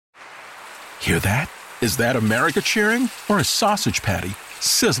Hear that? Is that America cheering or a sausage patty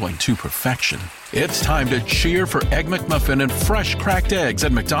sizzling to perfection? It's time to cheer for Egg McMuffin and fresh cracked eggs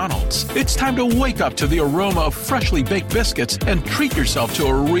at McDonald's. It's time to wake up to the aroma of freshly baked biscuits and treat yourself to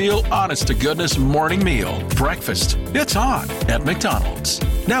a real honest-to-goodness morning meal. Breakfast, it's on at McDonald's.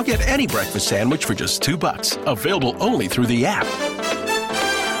 Now get any breakfast sandwich for just $2. Available only through the app.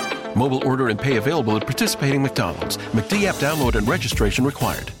 Mobile order and pay available at participating McDonald's. McD app download and registration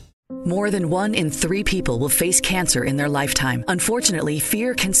required. More than 1 in 3 people will face cancer in their lifetime. Unfortunately,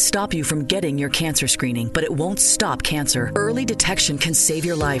 fear can stop you from getting your cancer screening, but it won't stop cancer. Early detection can save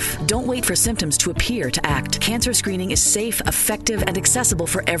your life. Don't wait for symptoms to appear to act. Cancer screening is safe, effective, and accessible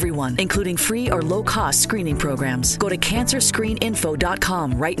for everyone, including free or low-cost screening programs. Go to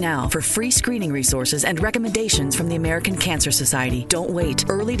cancerscreeninfo.com right now for free screening resources and recommendations from the American Cancer Society. Don't wait.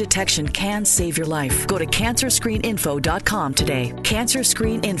 Early detection can save your life. Go to cancerscreeninfo.com today.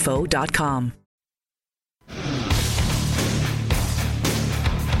 Cancerscreeninfo.com. Today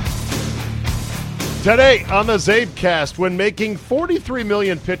on the Zabecast, when making $43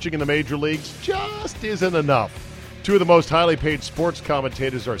 million pitching in the major leagues just isn't enough. 2 of the most highly paid sports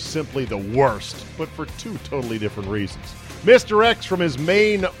commentators are simply the worst, but for 2 totally different reasons. Mr. X from his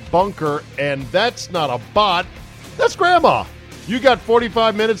main bunker, and that's not a bot, that's Grandma. You got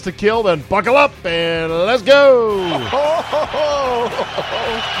 45 minutes to kill, then buckle up and let's go.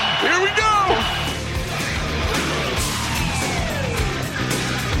 Here we go.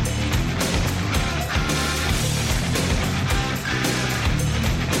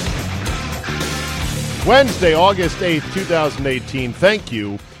 Wednesday, August 8th, 2018. Thank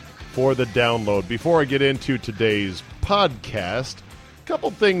you for the download. Before I get into today's podcast, a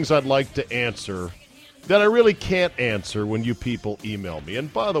couple things I'd like to answer that I really can't answer when you people email me.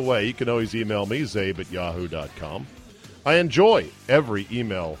 And by the way, you can always email me, zabe@yahoo.com. I enjoy every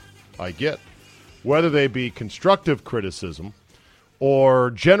email I get, whether they be constructive criticism or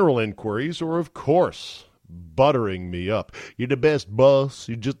general inquiries or, of course, buttering me up. You're the best, boss.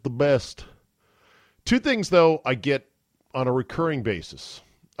 You're just the best. 2 things, though, I get on a recurring basis.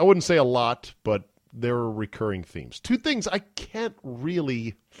 I wouldn't say a lot, but there are recurring themes. 2 things I can't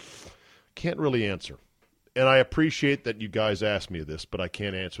really answer. And I appreciate that you guys asked me this, but I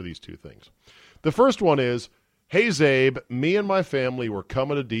can't answer these 2 things. The first one is, hey, Zabe, me and my family were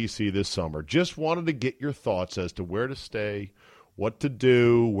coming to D.C. this summer. Just wanted to get your thoughts as to where to stay, what to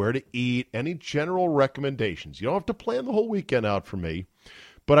do, where to eat, any general recommendations. You don't have to plan the whole weekend out for me,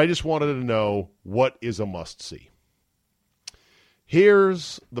 but I just wanted to know what is a must-see.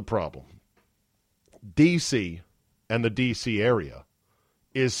 Here's the problem. D.C. and the D.C. area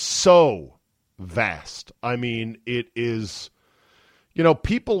is so vast. I mean, it is,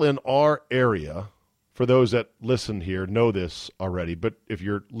 people in our area, for those that listen here, know this already, but if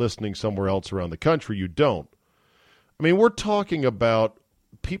you're listening somewhere else around the country, you don't. I mean, we're talking about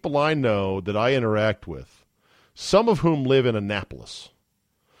people I know that I interact with, some of whom live in Annapolis.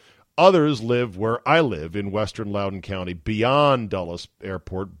 Others live where I live in western Loudoun County, beyond Dulles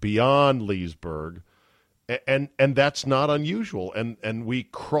Airport, beyond Leesburg, and that's not unusual. And we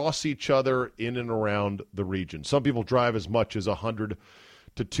cross each other in and around the region. Some people drive as much as 100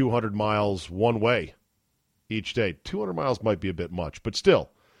 to 200 miles one way each day. 200 miles might be a bit much, but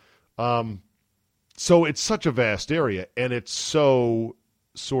still. So it's such a vast area, and it's so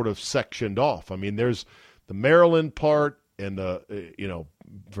sort of sectioned off. I mean, there's the Maryland part and the,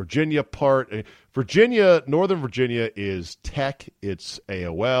 Virginia part. Northern Virginia is tech. It's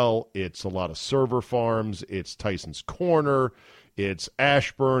AOL. It's a lot of server farms. It's Tyson's Corner. It's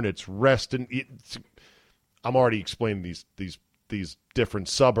Ashburn. It's Reston. I'm already explaining these different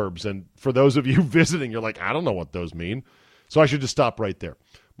suburbs. And for those of you visiting, you're like, I don't know what those mean. So I should just stop right there.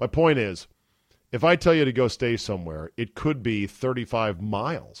 My point is, if I tell you to go stay somewhere, it could be 35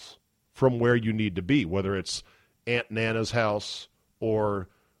 miles from where you need to be, whether it's Aunt Nana's house or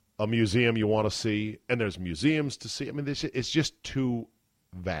a museum you want to see, and there's museums to see. I mean, it's just too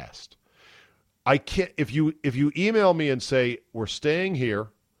vast. I can't. If you email me and say we're staying here,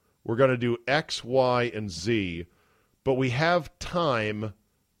 we're going to do X, Y, and Z, but we have time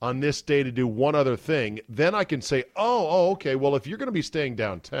on this day to do one other thing, then I can say, okay. Well, if you're going to be staying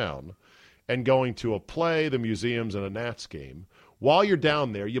downtown and going to a play, the museums, and a Nats game, while you're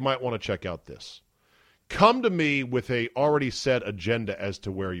down there, you might want to check out this. Come to me with a already set agenda as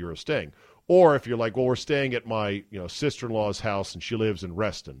to where you're staying. Or if you're like, well, we're staying at my sister-in-law's house and she lives in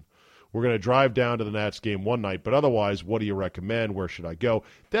Reston. We're going to drive down to the Nats game one night, but otherwise, what do you recommend? Where should I go?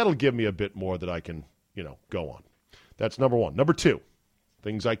 That'll give me a bit more that I can, go on. That's number one. Number 2,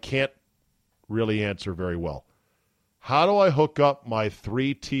 things I can't really answer very well. How do I hook up my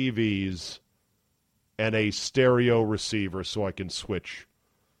 3 TVs and a stereo receiver so I can switch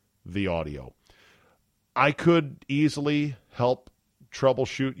the audio. I could easily help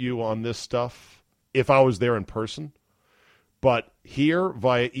troubleshoot you on this stuff if I was there in person. But here,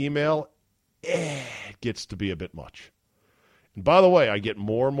 via email, it gets to be a bit much. And by the way, I get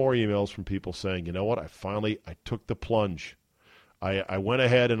more and more emails from people saying, you know what, I took the plunge. I went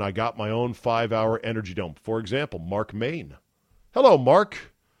ahead and I got my own 5-hour Energy Dome. For example, Mark Main. Hello, Mark.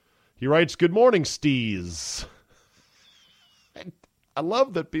 He writes, good morning, Steez. I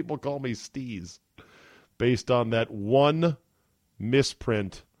love that people call me Steez based on that one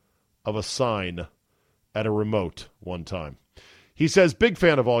misprint of a sign at a remote one time. He says, big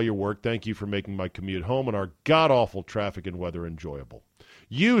fan of all your work. Thank you for making my commute home and our god-awful traffic and weather enjoyable.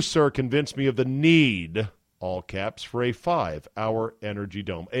 You, sir, convinced me of the need, all caps, for a 5-hour Energy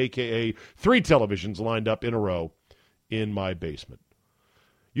Dome, a.k.a. 3 televisions lined up in a row in my basement.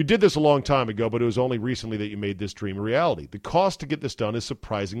 You did this a long time ago, but it was only recently that you made this dream a reality. The cost to get this done is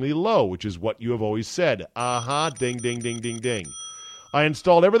surprisingly low, which is what you have always said. Ding, ding, ding, ding, ding. I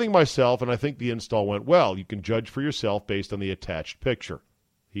installed everything myself, and I think the install went well. You can judge for yourself based on the attached picture.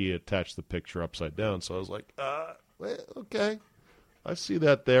 He attached the picture upside down, so I was like, okay. I see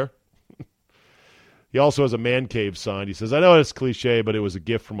that there. He also has a man cave sign. He says, I know it's cliche, but it was a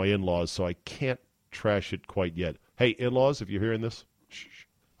gift from my in-laws, so I can't trash it quite yet. Hey, in-laws, if you're hearing this, shh,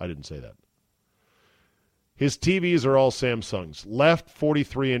 I didn't say that. His TVs are all Samsungs. Left,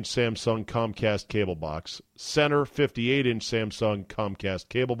 43-inch Samsung Comcast cable box. Center, 58-inch Samsung Comcast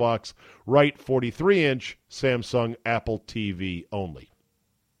cable box. Right, 43-inch Samsung Apple TV only.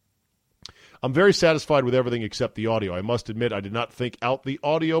 I'm very satisfied with everything except the audio. I must admit I did not think out the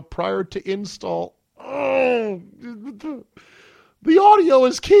audio prior to install. Oh, the audio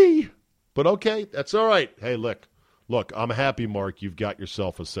is key. But okay, that's all right. Hey, look, I'm happy, Mark, you've got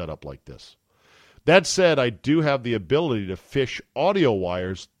yourself a setup like this. That said, I do have the ability to fish audio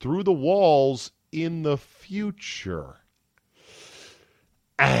wires through the walls in the future.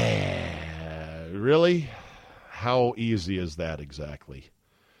 Really? How easy is that exactly?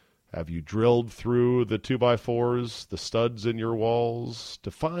 Have you drilled through the 2x4s, the studs in your walls,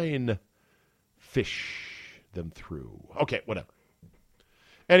 to fish them through? Okay, whatever.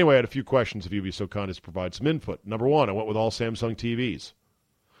 Anyway, I had a few questions if you'd be so kind as to provide some input. Number one, I went with all Samsung TVs.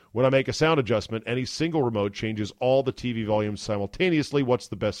 When I make a sound adjustment, any single remote changes all the TV volumes simultaneously. What's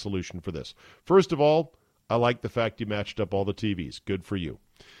the best solution for this? First of all, I like the fact you matched up all the TVs. Good for you.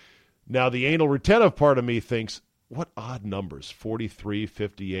 Now, the anal retentive part of me thinks, what odd numbers, 43,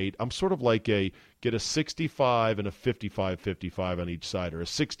 58. I'm sort of like get a 65 and a 55 on each side, or a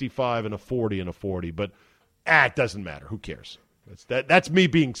 65 and a 40 and a 40. But it doesn't matter. Who cares? That's me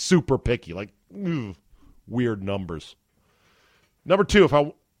being super picky, like weird numbers. Number two,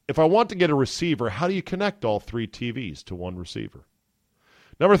 if I want to get a receiver, how do you connect all 3 TVs to one receiver?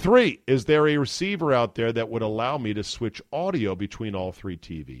 Number three, is there a receiver out there that would allow me to switch audio between all 3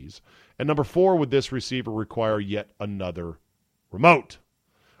 TVs? And number four, would this receiver require yet another remote?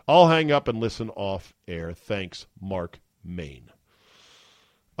 I'll hang up and listen off air. Thanks, Mark Main.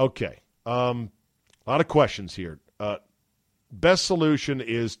 Okay, a lot of questions here. Best solution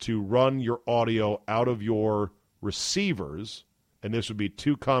is to run your audio out of your receivers, and this would be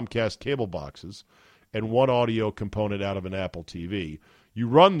 2 Comcast cable boxes and 1 audio component out of an Apple TV. You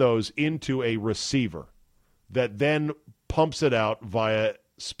run those into a receiver that then pumps it out via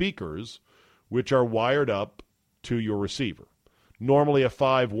speakers, which are wired up to your receiver. Normally a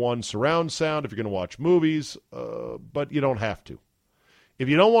 5.1 surround sound if you're going to watch movies, but you don't have to. If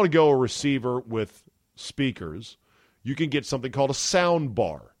you don't want to go a receiver with speakers, you can get something called a sound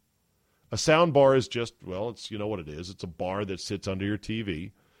bar. A sound bar is just, well, it's, you know what it is. It's a bar that sits under your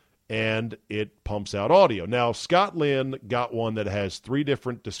TV, and it pumps out audio. Now, Scott Lynn got one that has 3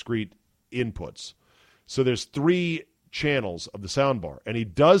 different discrete inputs. So there's 3 channels of the sound bar. And he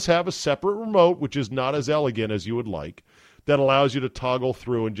does have a separate remote, which is not as elegant as you would like, that allows you to toggle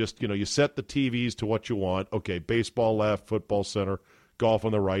through and just, you set the TVs to what you want. Okay, baseball left, football center, golf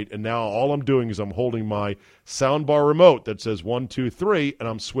on the right, and now all I'm doing is I'm holding my soundbar remote that says 1, 2, 3, and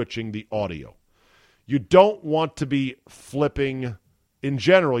I'm switching the audio. You don't want to be flipping, in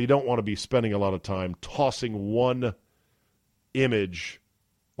general, you don't want to be spending a lot of time tossing one image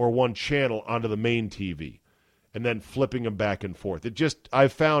or one channel onto the main TV and then flipping them back and forth.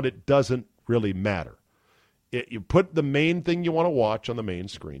 I've found it doesn't really matter. You put the main thing you want to watch on the main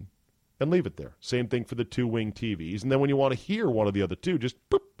screen and leave it there. Same thing for the 2 wing TVs. And then when you want to hear one of the other 2, just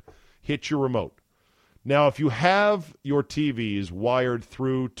boop, hit your remote. Now, if you have your TVs wired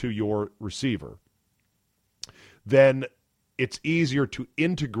through to your receiver, then it's easier to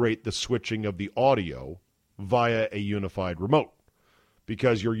integrate the switching of the audio via a unified remote,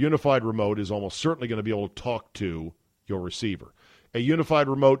 because your unified remote is almost certainly going to be able to talk to your receiver. A unified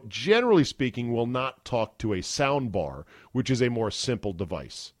remote, generally speaking, will not talk to a sound bar, which is a more simple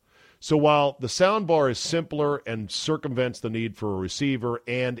device. So while the sound bar is simpler and circumvents the need for a receiver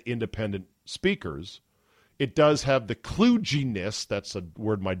and independent speakers, it does have the kludginess, that's a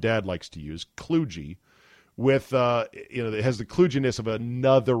word my dad likes to use, kludgy, with, it has the kludginess of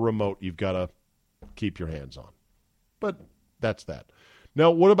another remote you've got to keep your hands on. But that's that.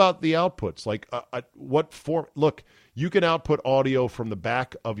 Now, what about the outputs? Like, what form? Look, you can output audio from the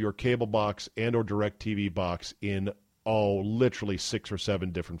back of your cable box and or DirecTV box in, literally 6 or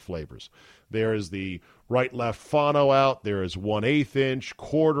 7 different flavors. There is the right-left phono out. There is 1/8 inch,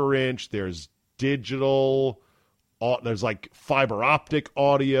 1/4 inch. There's digital. There's like fiber optic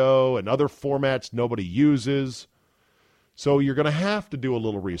audio and other formats nobody uses. So you're going to have to do a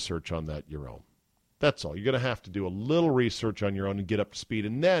little research on that your own. That's all. You're going to have to do a little research on your own and get up to speed.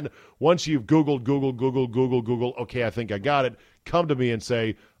 And then once you've Googled, okay, I think I got it, come to me and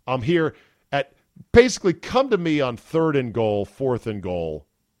say, I'm here at, basically come to me on 3rd and goal, 4th and goal.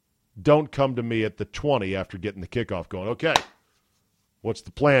 Don't come to me at the 20 after getting the kickoff going. Okay, what's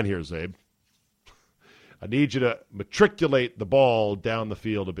the plan here, Zabe? I need you to matriculate the ball down the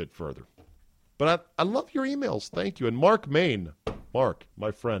field a bit further. But I love your emails. Thank you. And Mark Main, Mark, my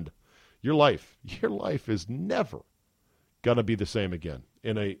friend, your life is never going to be the same again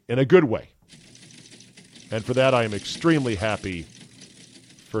in a good way. And for that, I am extremely happy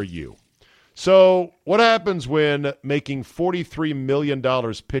for you. So what happens when making $43 million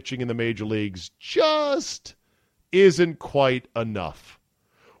pitching in the major leagues just isn't quite enough?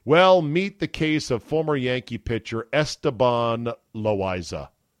 Well, meet the case of former Yankee pitcher Esteban Loaiza,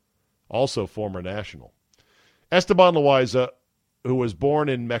 also former National. Esteban Loaiza, who was born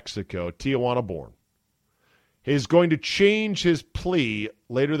in Mexico, Tijuana born, is going to change his plea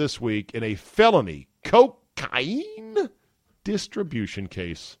later this week in a felony cocaine distribution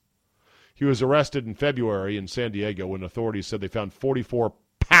case. He was arrested in February in San Diego when authorities said they found 44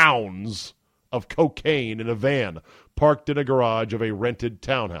 pounds of cocaine in a van parked in a garage of a rented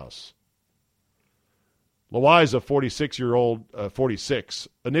townhouse. Loaiza, 46,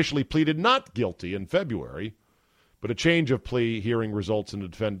 initially pleaded not guilty in February, but a change of plea hearing results in the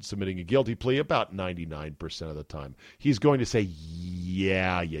defendant submitting a guilty plea about 99% of the time. He's going to say,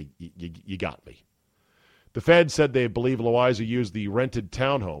 yeah, you got me. The Fed said they believe Loaiza used the rented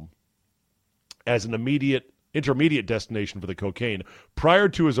townhome as an intermediate destination for the cocaine. Prior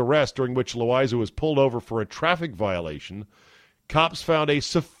to his arrest, during which Loaiza was pulled over for a traffic violation, cops found a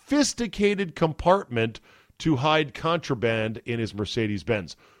sophisticated compartment to hide contraband in his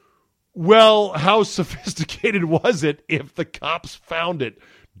Mercedes-Benz. Well, how sophisticated was it if the cops found it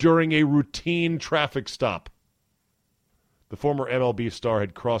during a routine traffic stop? The former MLB star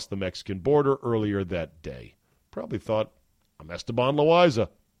had crossed the Mexican border earlier that day. Probably thought, I'm Esteban Loaiza.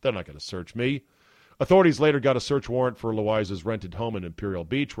 They're not going to search me. Authorities later got a search warrant for Loaiza's rented home in Imperial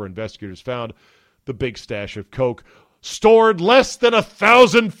Beach, where investigators found the big stash of coke stored less than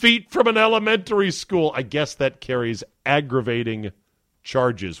 1,000 feet from an elementary school. I guess that carries aggravating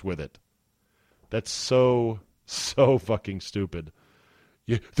charges with it. That's so fucking stupid.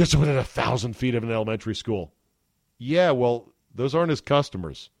 This is within 1,000 feet of an elementary school. Yeah, well, those aren't his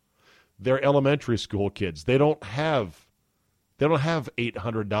customers. They're elementary school kids. They don't have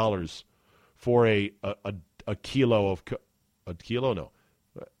 $800 for a kilo of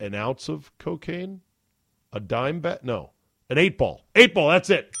an ounce of cocaine, a dime bet. No, an 8-ball. 8-ball. That's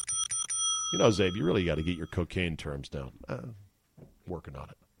it. You know, Zabe, you really got to get your cocaine terms down. Working on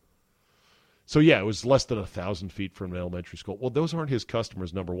it. So, yeah, it was less than 1,000 feet from an elementary school. Well, those aren't his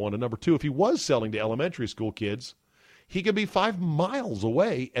customers, number one. And number two, if he was selling to elementary school kids, he could be 5 miles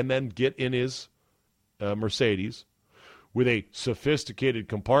away and then get in his Mercedes with a sophisticated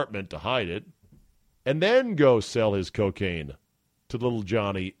compartment to hide it and then go sell his cocaine to little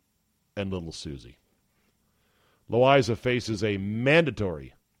Johnny and little Susie. Loaiza faces a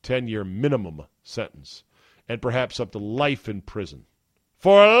mandatory 10-year minimum sentence and perhaps up to life in prison.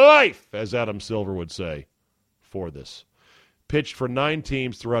 For life, as Adam Silver would say, for this. Pitched for 9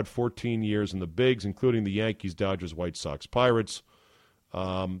 teams throughout 14 years in the bigs, including the Yankees, Dodgers, White Sox, Pirates.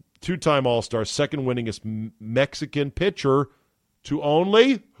 2-time All-Star, second winningest Mexican pitcher to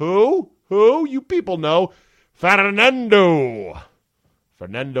only, who? You people know, Fernando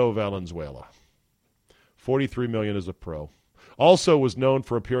Valenzuela. $43 million as a pro. Also was known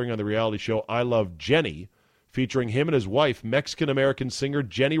for appearing on the reality show I Love Jenny, featuring him and his wife, Mexican-American singer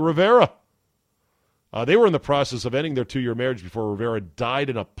Jenny Rivera. They were in the process of ending their 2-year marriage before Rivera died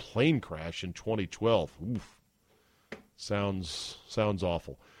in a plane crash in 2012. Oof. Sounds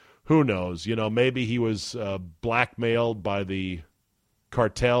awful. Who knows? Maybe he was blackmailed by the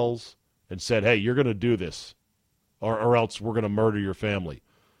cartels and said, hey, you're going to do this or else we're going to murder your family.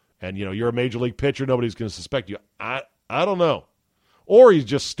 And, you're a major league pitcher. Nobody's going to suspect you. I don't know. Or he's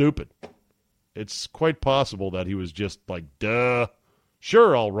just stupid. It's quite possible that he was just like, duh,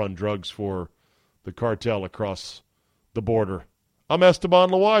 sure, I'll run drugs for the cartel across the border. I'm Esteban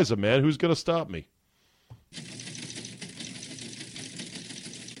Loaiza, man. Who's going to stop me?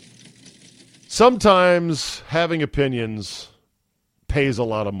 Sometimes having opinions pays a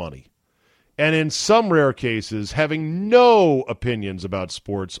lot of money. And in some rare cases, having no opinions about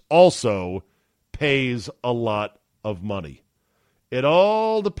sports also pays a lot of money. It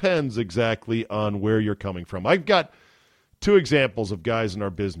all depends exactly on where you're coming from. I've got 2 examples of guys in our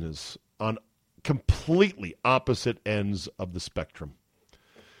business on completely opposite ends of the spectrum.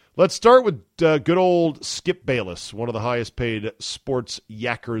 Let's start with good old Skip Bayless, one of the highest paid sports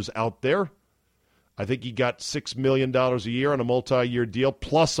yackers out there. I think he got $6 million a year on a multi-year deal,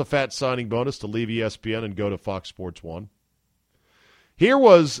 plus a fat signing bonus to leave ESPN and go to Fox Sports 1. Here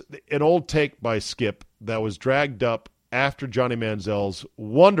was an old take by Skip that was dragged up after Johnny Manziel's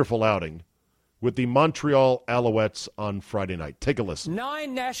wonderful outing with the Montreal Alouettes on Friday night. Take a listen.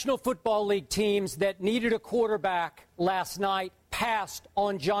 9 National Football League teams that needed a quarterback last night passed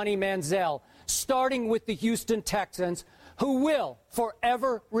on Johnny Manziel, starting with the Houston Texans, who will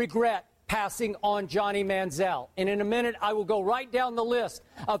forever regret passing on Johnny Manziel. And in a minute, I will go right down the list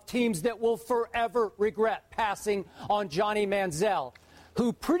of teams that will forever regret passing on Johnny Manziel,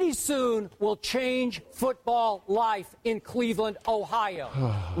 who pretty soon will change football life in Cleveland, Ohio.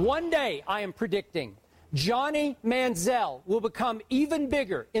 One day, I am predicting, Johnny Manziel will become even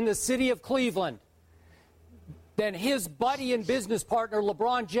bigger in the city of Cleveland than his buddy and business partner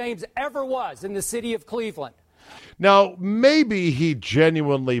LeBron James ever was in the city of Cleveland. Now, maybe he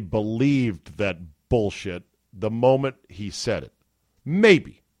genuinely believed that bullshit the moment he said it.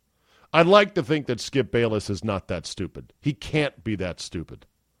 Maybe. I'd like to think that Skip Bayless is not that stupid. He can't be that stupid.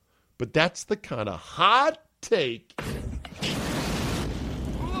 But that's the kind of hot take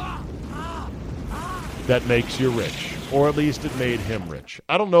that makes you rich. Or at least it made him rich.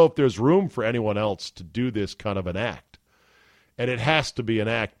 I don't know if there's room for anyone else to do this kind of an act. And it has to be an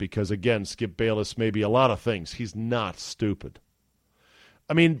act because, again, Skip Bayless may be a lot of things. He's not stupid.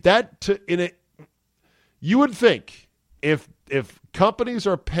 I mean, you would think if companies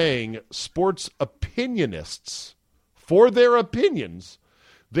are paying sports opinionists for their opinions,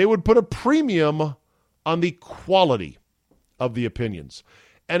 they would put a premium on the quality of the opinions.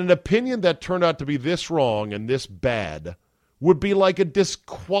 And an opinion that turned out to be this wrong and this bad would be like a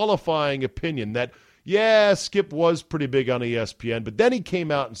disqualifying opinion that, yeah, Skip was pretty big on ESPN, but then he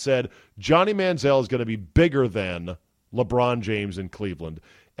came out and said Johnny Manziel is going to be bigger than LeBron James in Cleveland.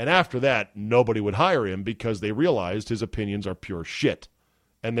 And after that, nobody would hire him because they realized his opinions are pure shit.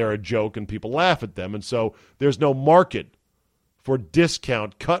 And they're a joke and people laugh at them. And so there's no market for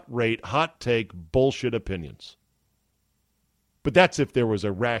discount, cut rate, hot take, bullshit opinions. But that's if there was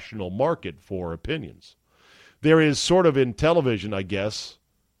a rational market for opinions. There is sort of in television, I guess,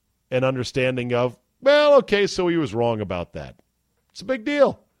 an understanding of, well, okay, so he was wrong about that. It's a big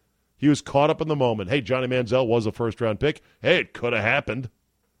deal. He was caught up in the moment. Hey, Johnny Manziel was a first-round pick. Hey, it could have happened.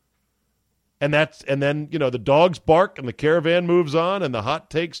 And then, the dogs bark and the caravan moves on and the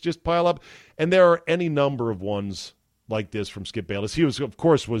hot takes just pile up. And there are any number of ones like this from Skip Bayless. He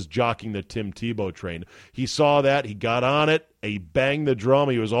was jockeying the Tim Tebow train. He saw that. He got on it. He banged the drum.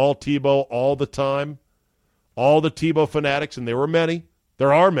 He was all Tebow all the time. All the Tebow fanatics, and there were many.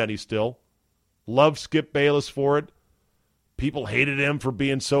 There are many still. Loved Skip Bayless for it. People hated him for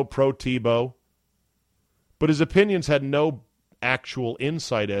being so pro-Tebow. But his opinions had no actual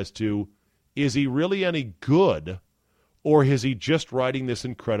insight as to, is he really any good, or is he just riding this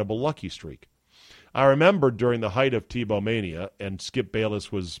incredible lucky streak? I remember during the height of Tebow mania, and Skip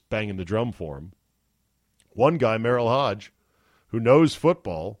Bayless was banging the drum for him, one guy, Merrill Hodge, who knows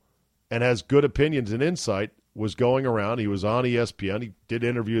football and has good opinions and insight, was going around. He was on ESPN. He did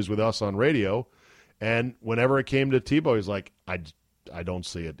interviews with us on radio. And whenever it came to Tebow, he's like, I don't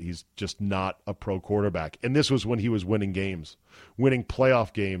see it. He's just not a pro quarterback. And this was when he was winning games, winning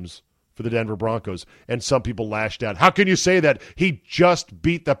playoff games for the Denver Broncos. And some people lashed out. How can you say that? He just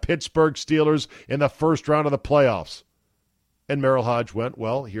beat the Pittsburgh Steelers in the first round of the playoffs. And Merrill Hodge went,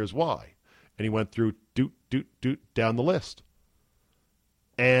 well, here's why. And he went through down the list.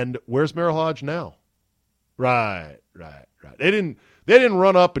 And where's Merrill Hodge now? Right. They didn't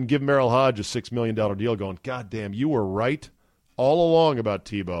run up and give Merrill Hodge a $6 million deal going, God damn, you were right all along about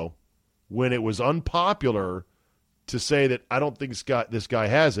Tebow when it was unpopular to say that I don't think this guy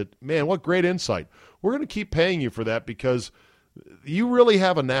has it. Man, what great insight. We're going to keep paying you for that because you really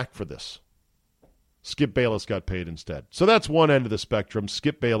have a knack for this. Skip Bayless got paid instead. So that's one end of the spectrum.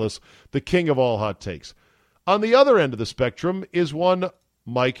 Skip Bayless, the king of all hot takes. On the other end of the spectrum is one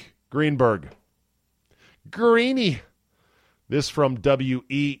Mike Greenberg. Greeny. This from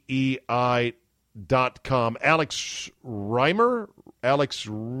WEEI.com. Alex Reimer.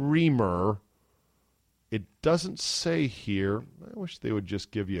 It doesn't say here. I wish they would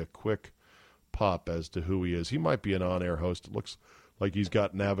just give you a quick pop as to who he is. He might be an on-air host. It looks like he's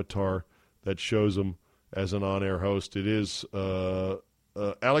got an avatar that shows him as an on-air host. It is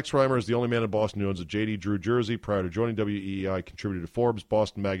Alex Reimer is the only man in Boston who owns a J.D. Drew jersey. Prior to joining WEEI, contributed to Forbes,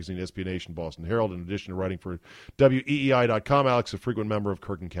 Boston Magazine, SB Nation, Boston Herald. In addition to writing for WEEI.com, Alex is a frequent member of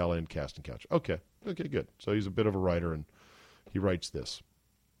Kirk and Callahan Cast and Couch. Okay, good. So he's a bit of a writer, and he writes this.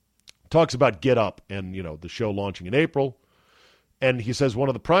 Talks about Get Up and, the show launching in April. And he says one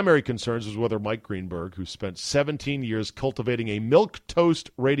of the primary concerns is whether Mike Greenberg, who spent 17 years cultivating a milquetoast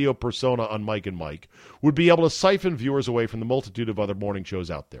radio persona on Mike and Mike, would be able to siphon viewers away from the multitude of other morning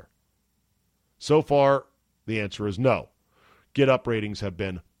shows out there. So far, the answer is no. Get Up ratings have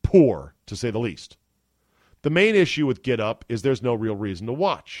been poor, to say the least. The main issue with Get Up is there's no real reason to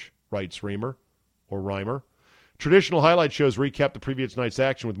watch, writes Reimer. Traditional highlight shows recap the previous night's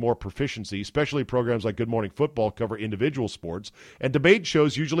action with more proficiency. Especially programs like Good Morning Football cover individual sports, and debate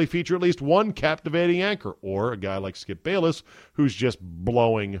shows usually feature at least one captivating anchor, or a guy like Skip Bayless who's just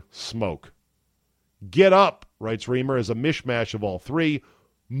blowing smoke. Get Up, writes Reimer, is a mishmash of all three,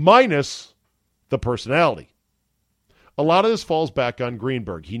 minus the personality. A lot of this falls back on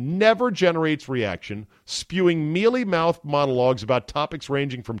Greenberg. He never generates reaction, spewing mealy-mouthed monologues about topics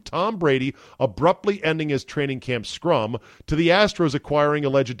ranging from Tom Brady abruptly ending his training camp scrum to the Astros acquiring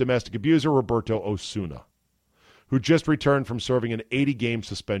alleged domestic abuser Roberto Osuna, who just returned from serving an 80-game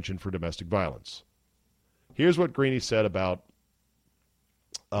suspension for domestic violence. Here's what Greeny said about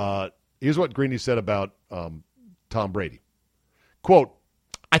Tom Brady. Quote,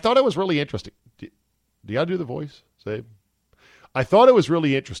 I thought it was really interesting. Do y'all do the voice? Say, I thought it was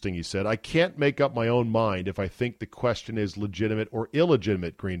really interesting, he said. I can't make up my own mind if I think the question is legitimate or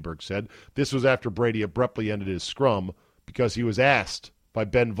illegitimate, Greenberg said. This was after Brady abruptly ended his scrum because he was asked by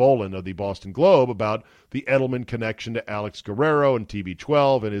Ben Volen of the Boston Globe about the Edelman connection to Alex Guerrero and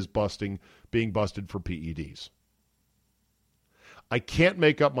TB12 and his being busted for PEDs. I can't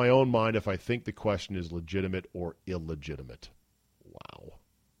make up my own mind if I think the question is legitimate or illegitimate. Wow.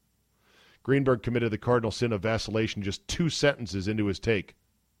 Greenberg committed the cardinal sin of vacillation just 2 sentences into his take.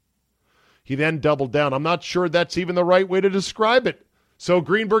 He then doubled down. I'm not sure that's even the right way to describe it. So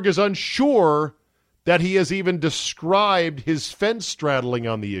Greenberg is unsure that he has even described his fence straddling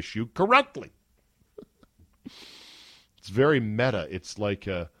on the issue correctly. It's very meta. It's like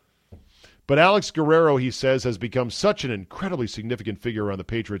But Alex Guerrero, he says, has become such an incredibly significant figure around the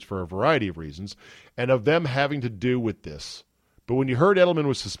Patriots for a variety of reasons, and of them having to do with this. But when you heard Edelman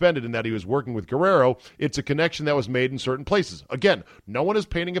was suspended and that he was working with Guerrero, it's a connection that was made in certain places. Again, no one is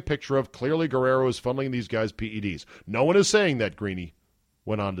painting a picture of clearly Guerrero is funneling these guys PEDs. No one is saying that, Greeny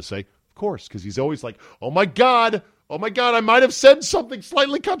went on to say. Of course, because he's always like, oh my God, I might have said something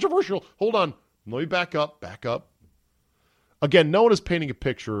slightly controversial. Hold on, let me back up. Again, no one is painting a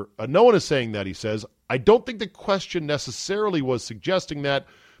picture. No one is saying that, he says. I don't think the question necessarily was suggesting that,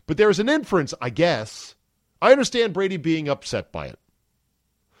 but there is an inference, I guess. I understand Brady being upset by it.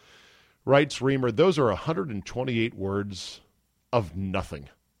 Writes Reimer, those are 128 words of nothing.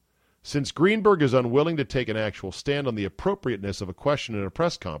 Since Greenberg is unwilling to take an actual stand on the appropriateness of a question in a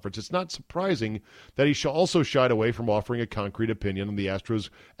press conference, it's not surprising that he also shied away from offering a concrete opinion on the Astros'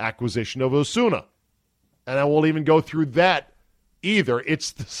 acquisition of Osuna. And I won't even go through that either.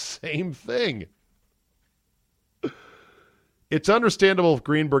 It's the same thing. It's understandable if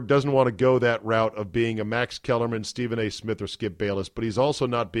Greenberg doesn't want to go that route of being a Max Kellerman, Stephen A. Smith, or Skip Bayless, but he's also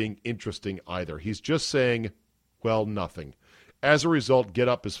not being interesting either. He's just saying, well, nothing. As a result, Get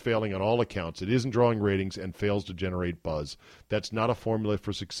Up is failing on all accounts. It isn't drawing ratings and fails to generate buzz. That's not a formula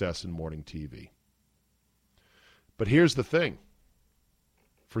for success in morning TV. But here's the thing.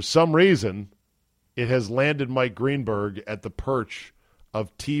 For some reason, it has landed Mike Greenberg at the perch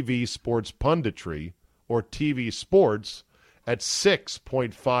of TV sports punditry, or TV sports, at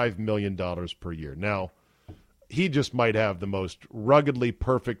 $6.5 million per year. Now, he just might have the most ruggedly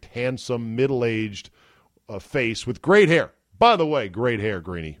perfect, handsome, middle-aged face with great hair. By the way, great hair,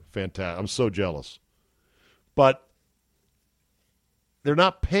 Greeny. Fantastic. I'm so jealous. But they're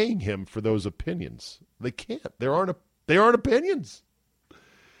not paying him for those opinions. They can't. They aren't opinions.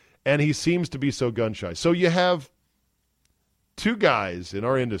 And he seems to be so gun shy. So you have two guys in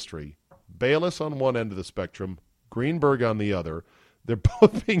our industry, Bayless on one end of the spectrum, Greenberg on the other. They're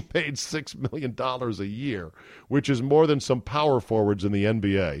both being paid $6 million a year, which is more than some power forwards in the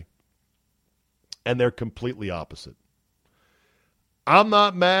NBA. And they're completely opposite. I'm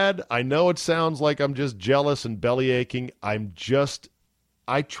not mad. I know it sounds like I'm just jealous and belly aching.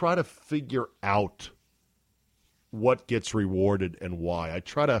 I try to figure out what gets rewarded and why. I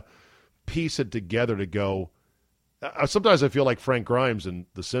try to piece it together to go. Sometimes I feel like Frank Grimes in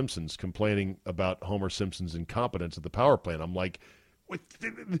The Simpsons complaining about Homer Simpson's incompetence at the power plant. I'm like,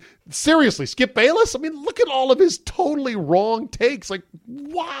 seriously, Skip Bayless? I mean, look at all of his totally wrong takes. Like,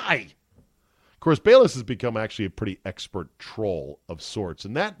 why? Of course, Bayless has become actually a pretty expert troll of sorts,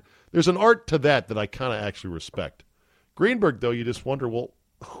 and that there's an art to that I kind of actually respect. Greenberg, though, you just wonder, well,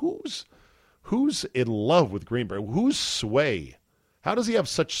 who's in love with Greenberg? Who's sway? How does he have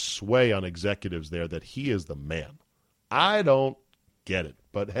such sway on executives there that he is the man? I don't get it,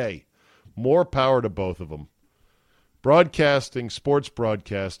 but hey, more power to both of them. Broadcasting, sports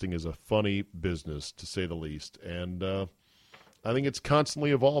broadcasting is a funny business, to say the least, and I think it's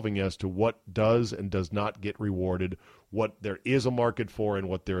constantly evolving as to what does and does not get rewarded, what there is a market for and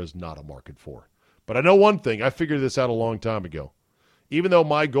what there is not a market for. But I know one thing. I figured this out a long time ago. Even though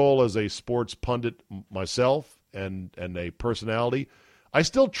my goal as a sports pundit myself and a personality, I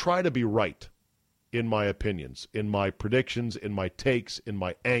still try to be right in my opinions, in my predictions, in my takes, in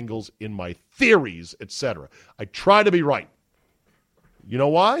my angles, in my theories, etc. I try to be right. You know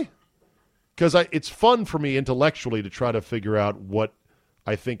why? Because it's fun for me intellectually to try to figure out what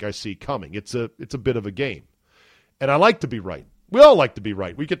I think I see coming. It's a bit of a game. And I like to be right. We all like to be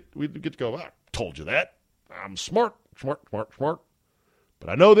right. We get to go, I told you that. I'm smart. But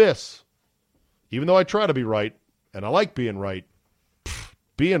I know this. Even though I try to be right, and I like being right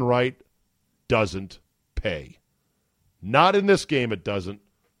doesn't pay. Not in this game it doesn't.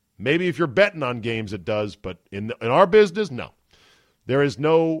 Maybe if you're betting on games it does, but in our business, no. There is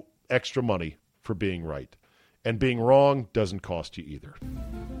no extra money for being right. And being wrong doesn't cost you either.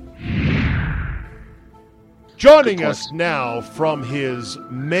 Joining us now from his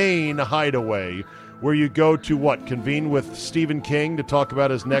main hideaway, where you go to convene with Stephen King to talk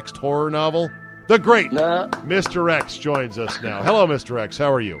about his next horror novel? The great Mr. X joins us now. Hello, Mr. X.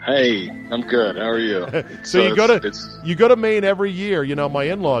 How are you? Hey, I'm good. How are you? So you go to Maine every year. You know, my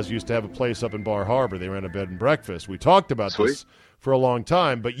in-laws used to have a place up in Bar Harbor. They ran a bed and breakfast. We talked about this for a long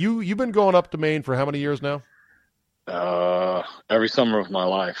time. But you've been going up to Maine for how many years now? Every summer of my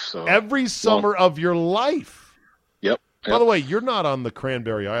life. So every summer of your life? Yep. By the way, you're not on the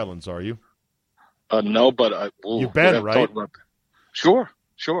Cranberry Islands, are you? No, but you've been, right? Sure.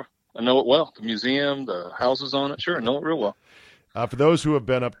 I know it well. The museum, the houses on it. Sure, I know it real well. For those who have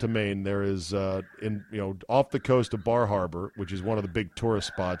been up to Maine, there is off the coast of Bar Harbor, which is one of the big tourist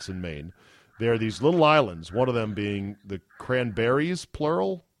spots in Maine. There are these little islands. One of them being the Cranberries,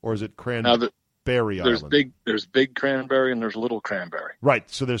 plural, or is it Cranberry Island? There's big Cranberry and there's little Cranberry. Right.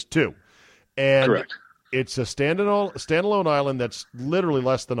 So there's two, and correct. It's a standalone island that's literally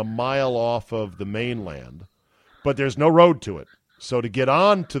less than a mile off of the mainland, but there's no road to it. So to get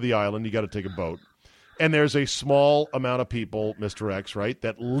on to the island, you got to take a boat. And there's a small amount of people, Mr. X, right,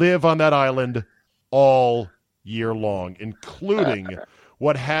 that live on that island all year long, including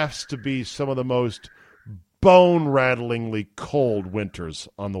what has to be some of the most bone-rattlingly cold winters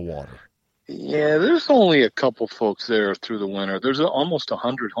on the water. Yeah, there's only a couple folks there through the winter. There's almost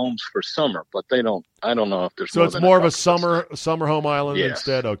 100 homes for summer, but I don't know if there's so it's more of a summer home island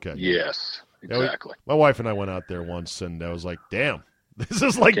instead? Okay. Yes, exactly. My wife and I went out there once, and I was like, damn, this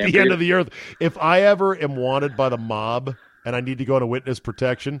is like the end of the earth. If I ever am wanted by the mob and I need to go into witness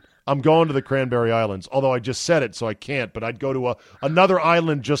protection, I'm going to the Cranberry Islands, although I just said it, so I can't. But I'd go to another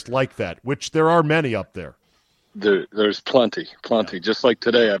island just like that, which there are many up there. There's plenty. Yeah. Just like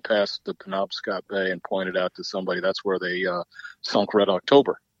today, I passed the Penobscot Bay and pointed out to somebody that's where they sunk Red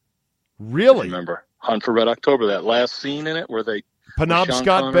October. Really? Remember Hunt for Red October? That last scene in it where they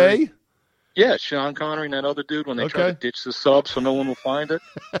Penobscot Bay. Yeah, Sean Connery and that other dude when they try to ditch the sub so no one will find it.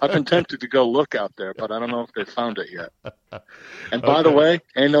 I've been tempted to go look out there, but I don't know if they found it yet. And by the way,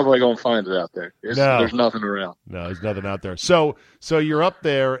 ain't nobody going to find it out there. There's nothing around. No, there's nothing out there. So you're up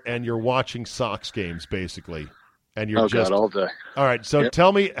there and you're watching Sox games basically. And you're God, all day. All right, so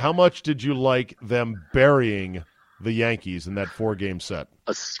tell me, how much did you like them burying the Yankees in that 4-game set?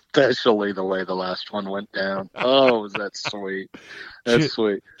 Especially the way the last one went down. Oh, was that sweet. That's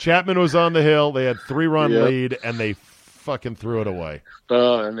sweet. Chapman was on the hill. They had 3-run lead, and they fucking threw it away.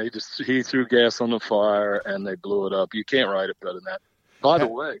 And he threw gas on the fire, and they blew it up. You can't write it better than that. By the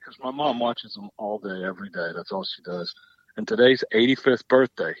way, because my mom watches them all day, every day. That's all she does. And today's 85th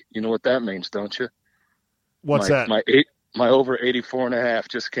birthday. You know what that means, don't you? What's that? My over 84 and a half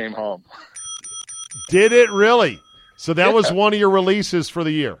just came home. Did it really? So that was one of your releases for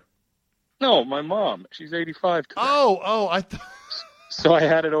the year? No, my mom. She's 85 today. Oh, So I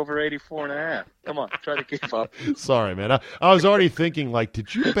had it over 84 and a half. Come on, try to keep up. Sorry, man. I was already thinking, like,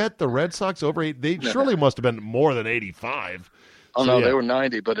 did you bet the Red Sox over 8? They surely must have been more than 85. Oh, so, no, they were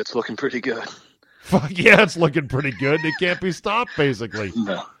 90, but it's looking pretty good. Fuck yeah, it's looking pretty good. It can't be stopped, basically.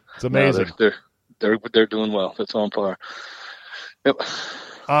 No. It's amazing. No, they're doing well. That's on par. Yep.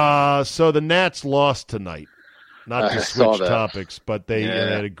 So the Nats lost tonight. Not to switch topics, but they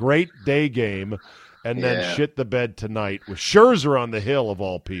had a great day game and then shit the bed tonight with Scherzer on the hill, of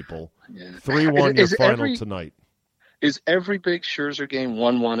all people. 3-1 your final tonight. Is every big Scherzer game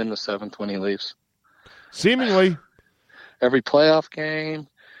 1-1 in the 7th when he leaves? Seemingly. Every playoff game.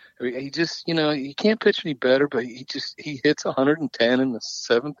 He just, he can't pitch any better, but he hits 110 in the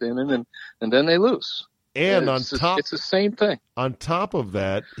 7th inning, and then they lose. And it's the same thing. On top of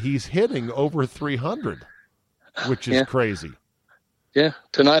that, he's hitting over 300, which is crazy. Yeah.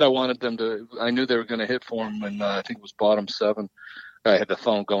 Tonight I knew they were going to hit for him, and I think it was bottom 7. I had the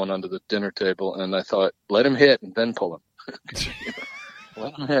phone going under the dinner table, and I thought, let him hit and then pull him.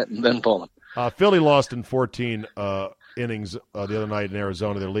 Let him hit and then pull him. Philly lost in 14 innings the other night in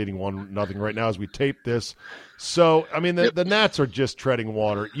Arizona. They're leading 1-0 right now as we tape this. So, I mean, the Nats are just treading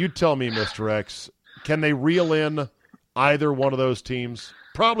water. You tell me, Mr. X, can they reel in either one of those teams?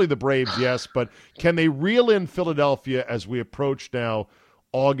 Probably the Braves, yes, but can they reel in Philadelphia as we approach now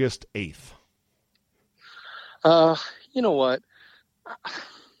August 8th? You know what?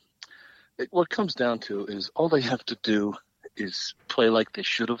 What it comes down to is all they have to do is play like they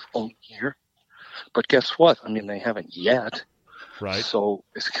should have all year. But guess what? I mean, they haven't yet. Right. So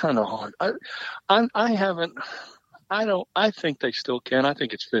it's kind of hard. I think they still can. I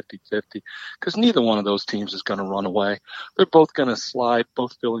think it's 50-50 because neither one of those teams is going to run away. They're both going to slide,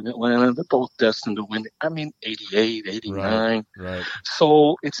 both Philly and Atlanta. They're both destined to win. I mean, 88, 89. Right.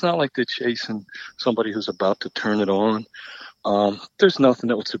 So it's not like they're chasing somebody who's about to turn it on. There's nothing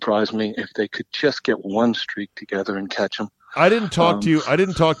that would surprise me if they could just get one streak together and catch them. I didn't talk to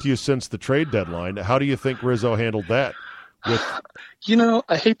you since the trade deadline. How do you think Rizzo handled that?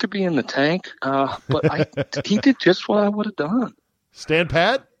 I hate to be in the tank, but he did just what I would have done. Stand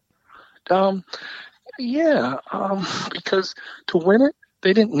pat? Because to win it,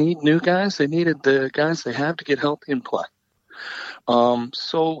 they didn't need new guys. They needed the guys they have to get healthy and play.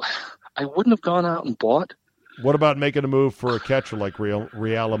 So I wouldn't have gone out and bought. What about making a move for a catcher like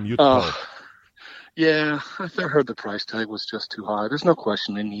Realem Utpo? Yeah, I heard the price tag was just too high. There's no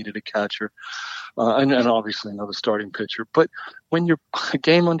question they needed a catcher, and obviously another starting pitcher. But when you're a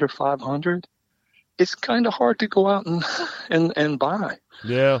game under 500, it's kind of hard to go out and buy.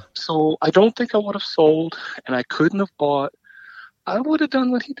 Yeah. So I don't think I would have sold, and I couldn't have bought. I would have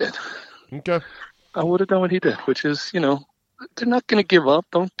done what he did. Okay. I would have done what he did, which is, they're not going to give up.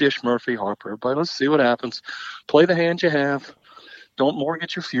 Don't dish Murphy, Harper. But let's see what happens. Play the hand you have. Don't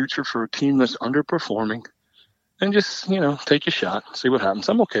mortgage your future for a team that's underperforming. And just, take your shot. See what happens.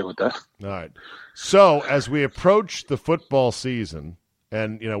 I'm okay with that. All right. So as we approach the football season,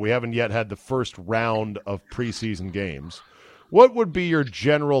 and, we haven't yet had the first round of preseason games, what would be your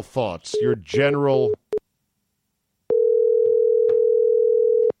general thoughts,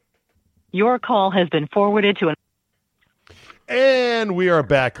 Your call has been forwarded to an... And we are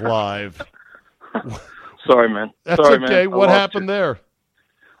back live. Sorry, man. That's okay. What happened there?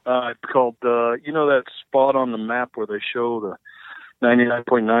 It's called, that spot on the map where they show the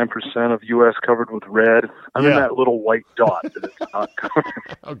 99.9% of U.S. covered with red. I'm in that little white dot that it's not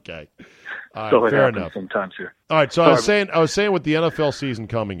covered. Okay. All right, so fair enough. Sometimes here. All right, so I was saying with the NFL season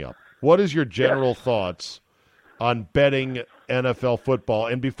coming up, what is your general thoughts on betting NFL football?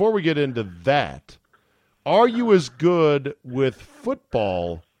 And before we get into that, are you as good with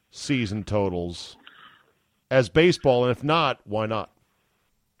football season totals as baseball? And if not, why not?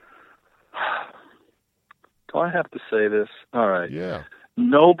 Do I have to say this? All right. Yeah.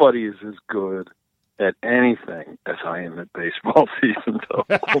 Nobody is as good at anything as I am at baseball season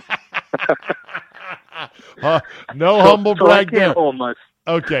totals. Humble brag there.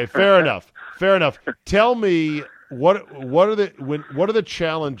 Okay, fair enough. Fair enough. Tell me what are the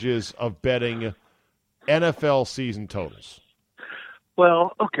challenges of betting NFL season totals?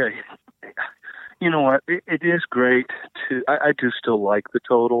 Well, okay. You know what? It is great to. I do still like the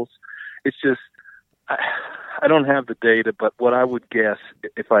totals. It's just I don't have the data, but what I would guess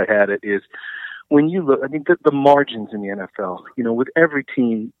if I had it is when you look, I mean, the margins in the NFL, with every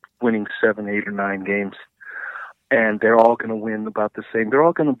team winning 7, 8, or 9 games, and they're all going to win about the same. They're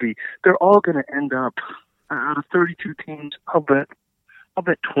all going to end up out of 32 teams. I'll bet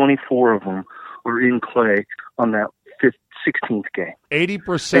 24 of them are in play on that 16th game.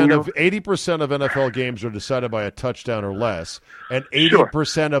 80% of NFL games are decided by a touchdown or less, and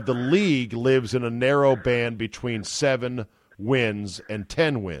 80% of the league lives in a narrow band between 7 wins and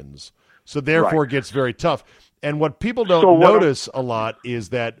 10 wins. So therefore, it gets very tough. And what people don't notice a lot is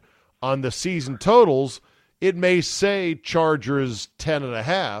that on the season totals, it may say Chargers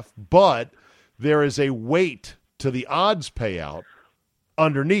 10.5, but there is a weight to the odds payout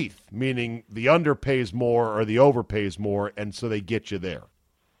underneath, meaning the under pays more or the over pays more, and so they get you there.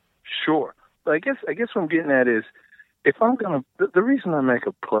 Sure. But I guess what I'm getting at is, if I'm going to, the reason I make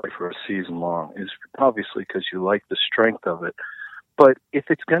a play for a season long is obviously because you like the strength of it. But if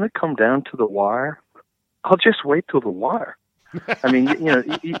it's going to come down to the wire, I'll just wait till the wire. I mean,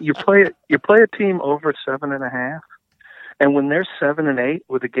 you play a team over 7.5, and when they're 7 and 8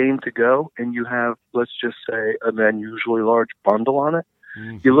 with a game to go, and you have, let's just say, an unusually large bundle on it,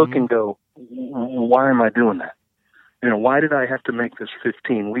 you look and go, why am I doing that? Why did I have to make this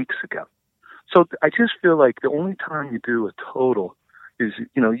 15 weeks ago? So I just feel like the only time you do a total is,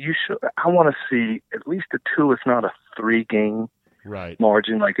 I want to see at least a 2, if not a 3 game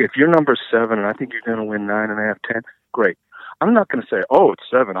margin. Like if you're number 7 and I think you're going to win 9.5, 10, great. I'm not going to say, oh, it's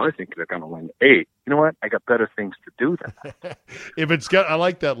 7. I think they're going to win 8. You know what? I got better things to do than that. I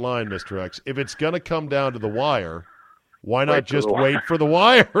like that line, Mr. X. If it's going to come down to the wire, why not just wait for the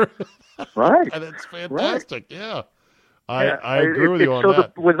wire? Right. That's fantastic. Right. Yeah. I agree with you on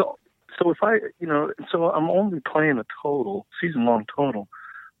that. So I'm only playing a total, season-long total,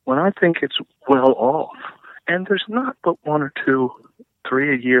 when I think it's well off. And there's not but 1 or 2,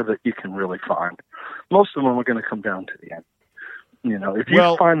 3 a year that you can really find. Most of them are going to come down to the end. If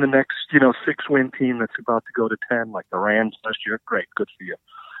you find the next, 6-win team that's about to go to 10, like the Rams last year, great, good for you.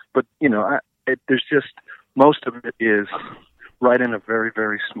 But, there's just, most of it is right in a very,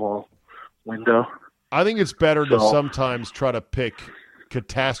 very small window. I think it's better to sometimes try to pick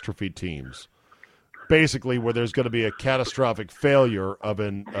catastrophe teams, basically where there's going to be a catastrophic failure of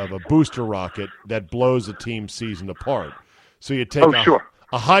a booster rocket that blows a team's season apart. So you take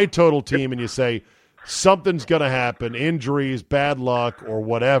a high total team and you say, something's going to happen, injuries, bad luck, or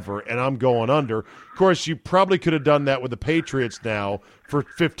whatever, and I'm going under. Of course, you probably could have done that with the Patriots now for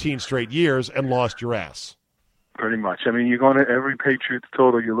 15 straight years and lost your ass. Pretty much. I mean, you're going to every Patriots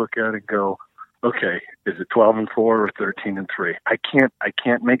total you look at and go, okay, is it 12-4 or 13-3? I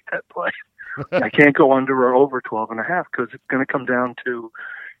can't make that play. I can't go under or over 12.5 because it's going to come down to,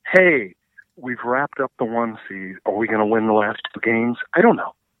 hey, we've wrapped up the 1 seed. Are we going to win the last 2 games? I don't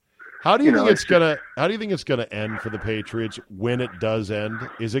know. How do you think it's gonna end for the Patriots when it does end?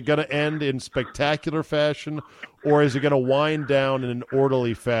 Is it gonna end in spectacular fashion, or is it gonna wind down in an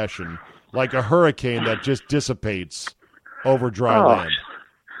orderly fashion, like a hurricane that just dissipates over dry land?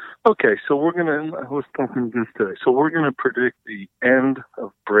 Okay, so I was talking this today. So we're gonna predict the end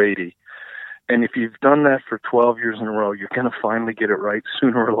of Brady. And if you've done that for 12 years in a row, you're going to finally get it right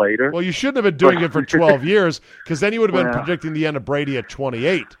sooner or later. Well, you shouldn't have been doing it for 12 years, because then you would have been predicting the end of Brady at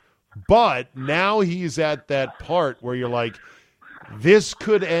 28. But now he's at that part where you're like, this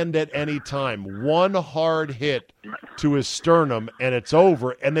could end at any time. One hard hit to his sternum, and it's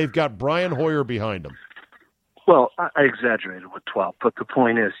over, and they've got Brian Hoyer behind him. Well, I exaggerated with 12, but the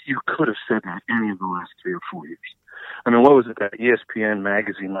point is, you could have said that any of the last 3 or 4 years. I mean, what was it, that ESPN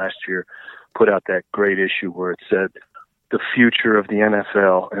magazine last year put out that great issue where it said, the future of the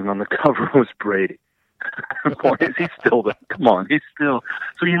NFL, and on the cover was Brady. The point is, he's still there. Come on, he's still.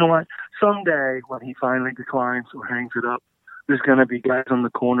 So you know what? Someday, when he finally declines or hangs it up, there's going to be guys on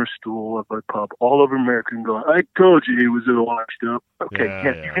the corner stool of a pub all over America going, I told you he was washed up. Okay,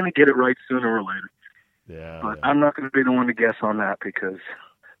 you're going to get it right sooner or later. Yeah, but I'm not going to be the one to guess on that because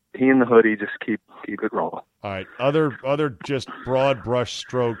he and the hoodie just keep it rolling. All right, other just broad brush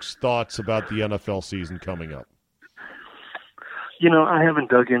strokes, thoughts about the NFL season coming up. I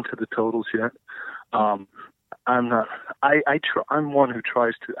haven't dug into the totals yet. I'm not. I'm one who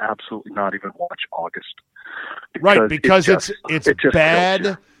tries to absolutely not even watch August. Because it's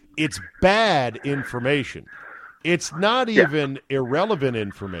bad. It's bad information. It's not even irrelevant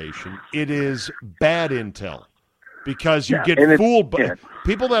information. It is bad intel. Because you get fooled by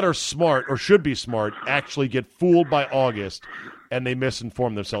people that are smart or should be smart actually get fooled by August and they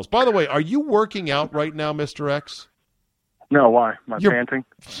misinform themselves. By the way, are you working out right now, Mr. X? No, why? You're panting?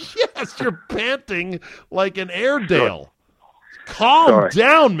 Yes, you're panting like an Airedale. Sure. Calm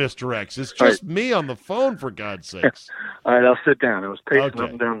down, Mr. X. It's just me on the phone, for God's sakes. All right, I'll sit down. I was pacing up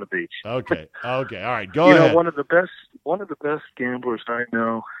and down the beach. Okay. All right, go ahead. You know, one of the best gamblers I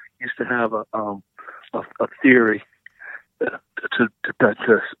know used to have a theory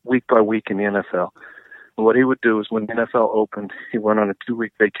to week by week in the NFL. And what he would do is when the NFL opened, he went on a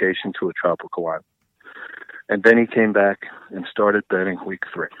 2-week vacation to a tropical island. And then he came back and started betting week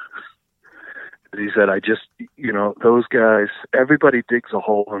 3. He said, those guys, everybody digs a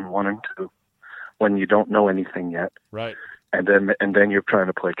hole in 1 and 2 when you don't know anything yet. Right. And then you're trying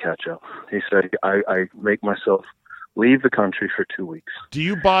to play catch up. He said, I make myself leave the country for 2 weeks. Do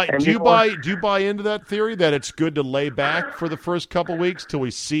you buy into that theory that it's good to lay back for the first couple weeks till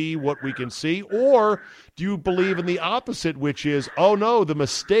we see what we can see? Or do you believe in the opposite, which is, oh no, the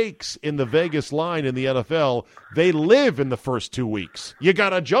mistakes in the Vegas line in the NFL, they live in the first 2 weeks. You got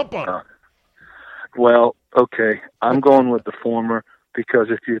to jump on them. Well, okay, I'm going with the former because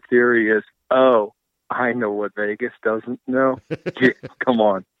if your theory is, oh, I know what Vegas doesn't know, come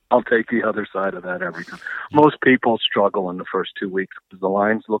on. I'll take the other side of that every time. Most people struggle in the first 2 weeks because the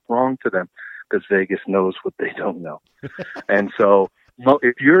lines look wrong to them because Vegas knows what they don't know. And so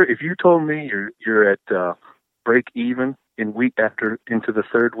if you told me you're at break even in week after into the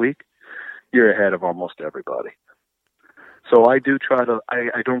 3rd week, you're ahead of almost everybody. So I do try to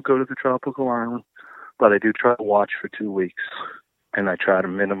I don't go to the tropical island, but I do try to watch for 2 weeks, and I try to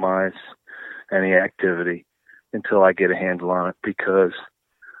minimize any activity until I get a handle on it because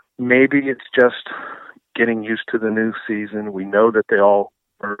maybe it's just getting used to the new season. We know that they all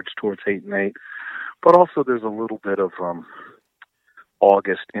merge towards 8-8, but also there's a little bit of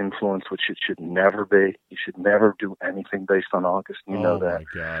August influence, which it should never be. You should never do anything based on August. You know that. Oh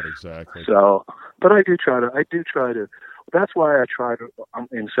my God, exactly. So, but I do try to. That's why I try to.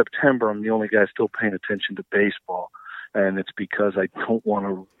 In September, I'm the only guy still paying attention to baseball, and it's because I don't want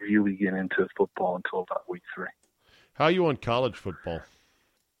to really get into football until about week 3. How are you on college football?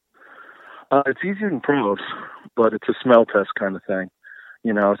 It's easier than pros, but it's a smell test kind of thing.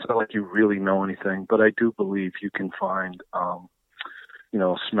 You know, it's not like you really know anything, but I do believe you can find,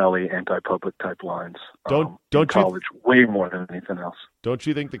 smelly anti-public type lines. Don't college way more than anything else. Don't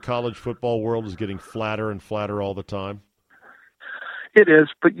you think the college football world is getting flatter and flatter all the time? It is,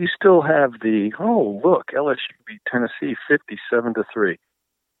 but you still have look, LSU beat Tennessee 57-3.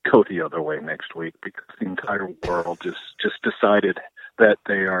 Go the other way next week because the entire world just decided that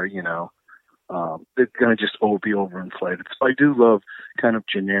they are, they're going to just be overinflated. So I do love kind of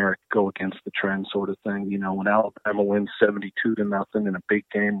generic, go against the trend sort of thing. You know, when Alabama wins 72-0 in a big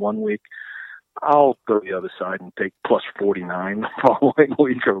game one week, I'll go the other side and take plus 49 the following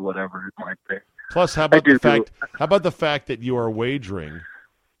week or whatever it might be. Plus, how about the fact that you are wagering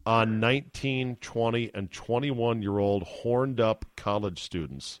on 19, 20, and 21-year-old horned-up college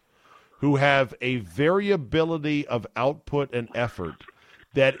students who have a variability of output and effort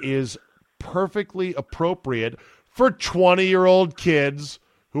that is perfectly appropriate for 20-year-old kids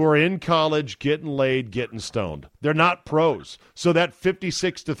who are in college getting laid, getting stoned. They're not pros. So that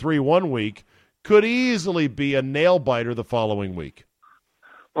 56-3 1 week could easily be a nail-biter the following week.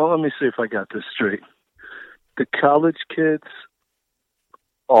 Well, let me see if I got this straight. The college kids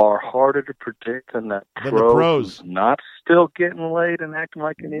are harder to predict than the pros. Not still getting laid and acting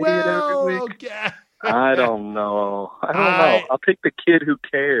like an idiot every week. Okay. I don't know. I'll take the kid who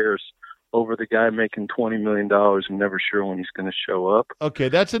cares over the guy making $20 million and never sure when he's going to show up. Okay,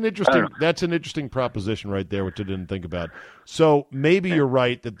 that's an interesting proposition right there, which I didn't think about. So maybe you're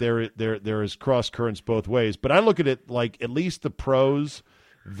right that there is cross currents both ways, but I look at it like at least the pros,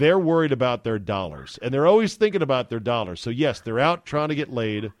 they're worried about their dollars, and they're always thinking about their dollars. So yes, they're out trying to get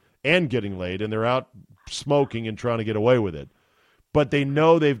laid and getting laid, and they're out smoking and trying to get away with it. But they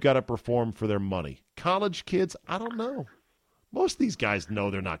know they've got to perform for their money. College kids, I don't know. Most of these guys know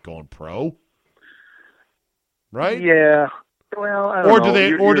they're not going pro, right? Yeah. Well, I don't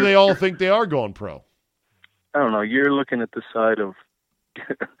know. Do they all think they are going pro? I don't know. You're looking at the side of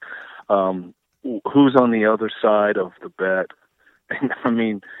who's on the other side of the bet. And, I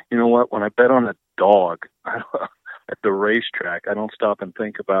mean, you know what? When I bet on a dog at the racetrack, I don't stop and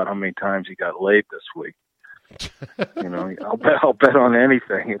think about how many times he got laid this week. I'll bet on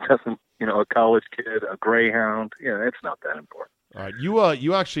anything. It doesn't, a college kid, a greyhound. It's not that important. All right,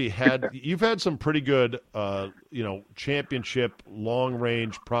 you actually you've had some pretty good, championship long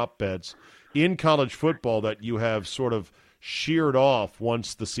range prop bets in college football that you have sort of sheared off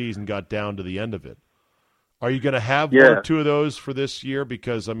once the season got down to the end of it. Are you going to have one or two of those for this year?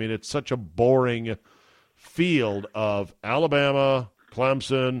 Because it's such a boring field of Alabama,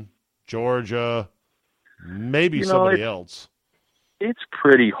 Clemson, Georgia, maybe somebody else. It's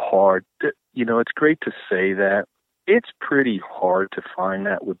pretty hard. It's great to say that. It's pretty hard to find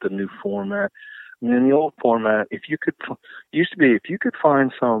that with the new format. I mean, in the old format, if you could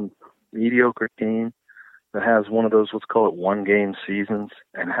find some mediocre team that has one of those, let's call it 1-game seasons,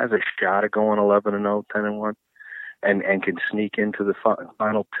 and has a shot at going 11-0, 10-1, and can sneak into the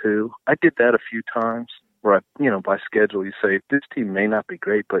final two. I did that a few times where, by schedule, you say, this team may not be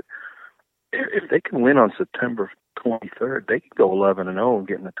great, but if they can win on September 23rd, they can go 11-0 and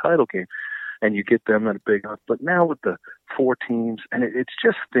get in the title game, and you get them at a big up. But now with the 4 teams, and it's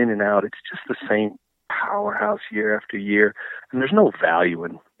just thinning out. It's just the same powerhouse year after year, and there's no value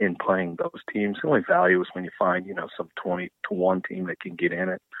in playing those teams. The only value is when you find, some 20-1 team that can get in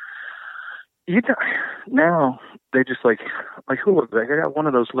it. Now they just like who was it? I got one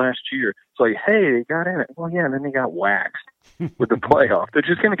of those last year. It's like, hey, they got in it. Well, yeah, and then they got waxed with the playoff. They're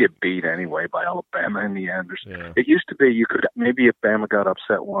just going to get beat anyway by Alabama in the end. Yeah. It used to be you could, maybe if Bama got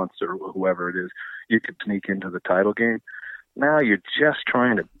upset once or whoever it is, you could sneak into the title game. Now you're just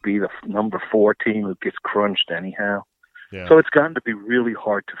trying to be the number 4 team who gets crunched anyhow. Yeah. So it's gotten to be really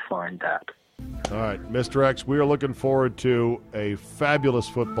hard to find that. All right, Mr. X, we are looking forward to a fabulous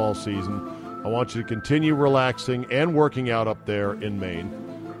football season. I want you to continue relaxing and working out up there in Maine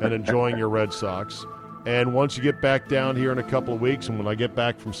and enjoying your Red Sox. And once you get back down here in a couple of weeks, and when I get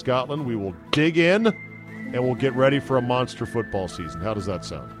back from Scotland, we will dig in and we'll get ready for a monster football season. How does that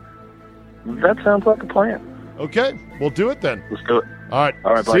sound? That sounds like a plan. Okay, we'll do it then. Let's do it. All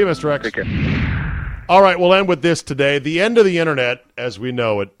right. See you, Mr. X. Take care. All right, we'll end with this today. The end of the internet, as we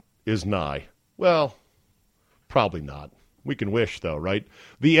know it, is nigh. Well, probably not. We can wish, though, right?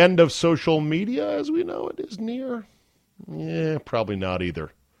 The end of social media, as we know it, is near. Yeah, probably not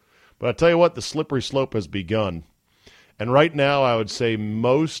either. But I tell you what, the slippery slope has begun. And right now, I would say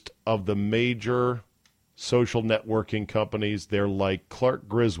most of the major social networking companies, they're like Clark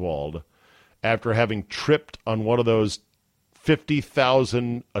Griswold after having tripped on one of those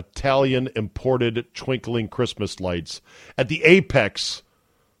 50,000 Italian imported twinkling Christmas lights at the apex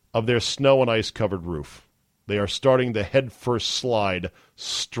of their snow and ice covered roof. They are starting the headfirst slide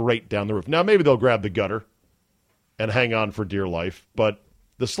straight down the roof. Now, maybe they'll grab the gutter and hang on for dear life, but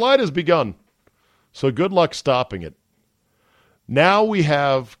the slide has begun, so good luck stopping it. Now we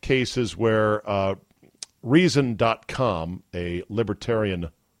have cases where Reason.com, a libertarian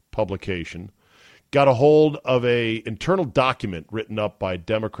publication, got a hold of an internal document written up by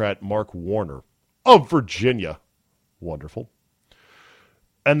Democrat Mark Warner of Virginia. Wonderful.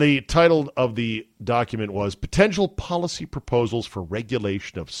 And the title of the document was Potential Policy Proposals for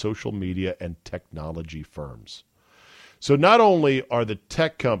Regulation of Social Media and Technology Firms. So not only are the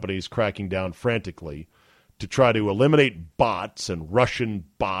tech companies cracking down frantically to try to eliminate bots and Russian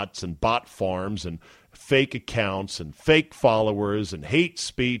bots and bot farms and fake accounts and fake followers and hate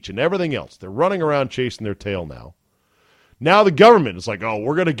speech and everything else. They're running around chasing their tail now. Now the government is like, oh,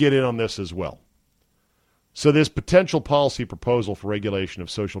 we're going to get in on this as well. So this potential policy proposal for regulation of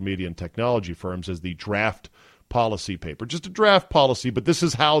social media and technology firms is the draft policy paper. Just a draft policy, but this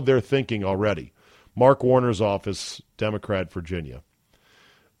is how they're thinking already. Mark Warner's office, Democrat, Virginia.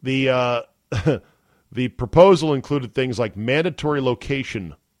 The proposal included things like mandatory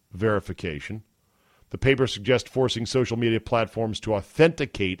location verification. The paper suggests forcing social media platforms to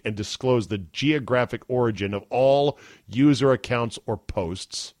authenticate and disclose the geographic origin of all user accounts or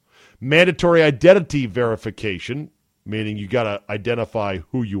posts. Mandatory identity verification, meaning you got to identify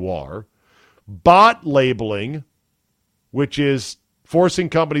who you are. Bot labeling, which is forcing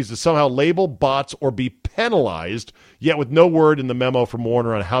companies to somehow label bots or be penalized, yet with no word in the memo from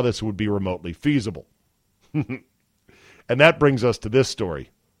Warner on how this would be remotely feasible. And that brings us to this story.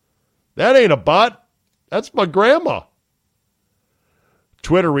 That ain't a bot. That's my grandma.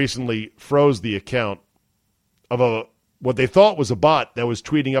 Twitter recently froze the account of what they thought was a bot that was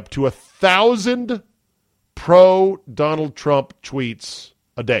tweeting up to 1,000 pro-Donald Trump tweets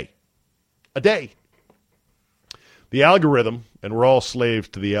a day. A day. The algorithm, and we're all slaves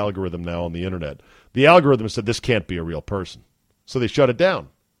to the algorithm now on the internet, the algorithm said this can't be a real person. So they shut it down.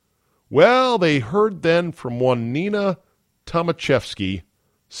 Well, they heard then from one Nina Tomaszewski,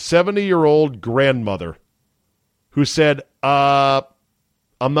 70-year-old grandmother, who said, I'm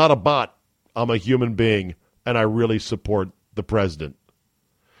not a bot. I'm a human being. And I really support the president.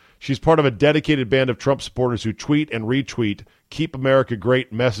 She's part of a dedicated band of Trump supporters who tweet and retweet Keep America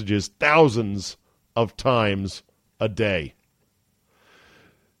Great messages thousands of times a day.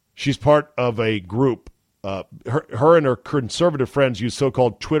 She's part of a group. Her and her conservative friends use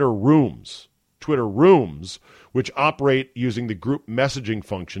so-called Twitter rooms Twitter Rooms, which operate using the group messaging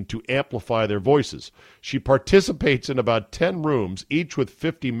function to amplify their voices. She participates in about 10 rooms, each with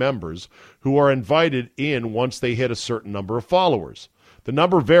 50 members, who are invited in once they hit a certain number of followers. The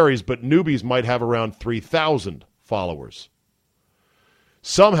number varies, but newbies might have around 3,000 followers.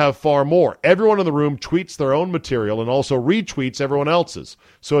 Some have far more. Everyone in the room tweets their own material and also retweets everyone else's.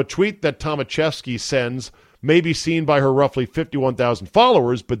 So a tweet that Tomaszewski sends may be seen by her roughly 51,000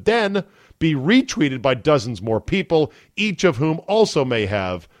 followers, but then be retweeted by dozens more people, each of whom also may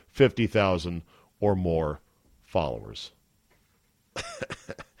have 50,000 or more followers.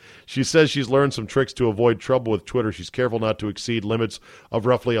 She says she's learned some tricks to avoid trouble with Twitter. She's careful not to exceed limits of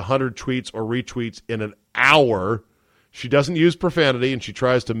roughly 100 tweets or retweets in an hour. She doesn't use profanity, and she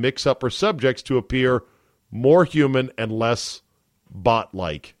tries to mix up her subjects to appear more human and less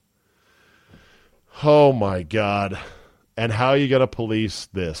bot-like. Oh, my God. And how are you going to police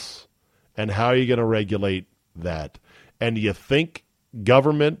this? And how are you going to regulate that? And do you think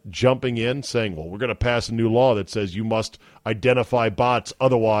government jumping in saying, well, we're going to pass a new law that says you must identify bots,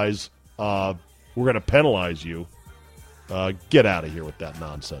 otherwise we're going to penalize you? Get out of here with that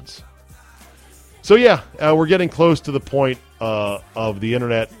nonsense. So, yeah, we're getting close to the point of the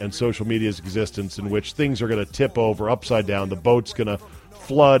internet and social media's existence in which things are going to tip over upside down. The boat's going to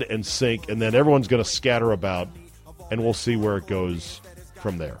flood and sink, and then everyone's going to scatter about, and we'll see where it goes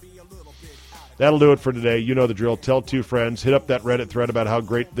from there. That'll do it for today. You know the drill. Tell 2 friends. Hit up that Reddit thread about how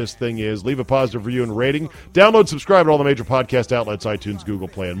great this thing is. Leave a positive review and rating. Download, subscribe to all the major podcast outlets, iTunes, Google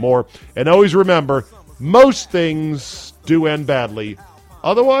Play, and more. And always remember, most things do end badly.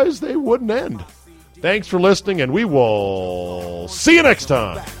 Otherwise, they wouldn't end. Thanks for listening, and we will see you next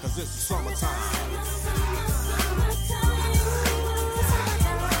time.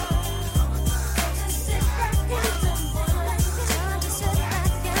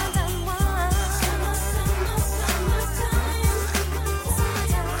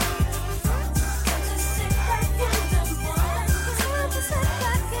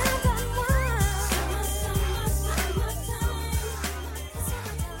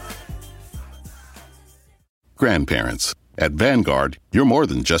 Grandparents. At Vanguard, you're more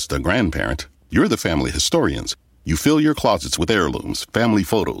than just a grandparent. You're the family historians. You fill your closets with heirlooms, family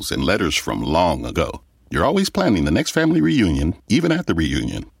photos, and letters from long ago. You're always planning the next family reunion, even at the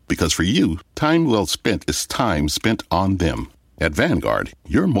reunion. Because for you, time well spent is time spent on them. At Vanguard,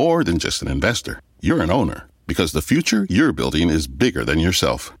 you're more than just an investor. You're an owner. Because the future you're building is bigger than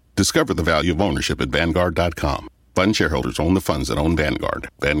yourself. Discover the value of ownership at Vanguard.com. Fund shareholders own the funds that own Vanguard.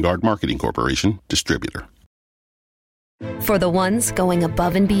 Vanguard Marketing Corporation, distributor. For the ones going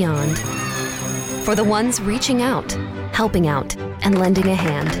above and beyond. For the ones reaching out, helping out, and lending a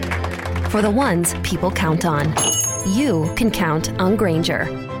hand. For the ones people count on. You can count on Grainger.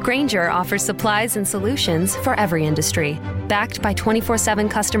 Grainger offers supplies and solutions for every industry. Backed by 24/7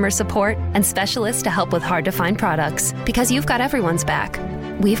 customer support and specialists to help with hard-to-find products. Because you've got everyone's back.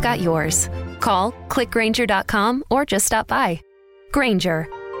 We've got yours. Call, click Grainger.com, or just stop by. Grainger,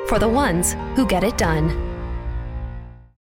 for the ones who get it done.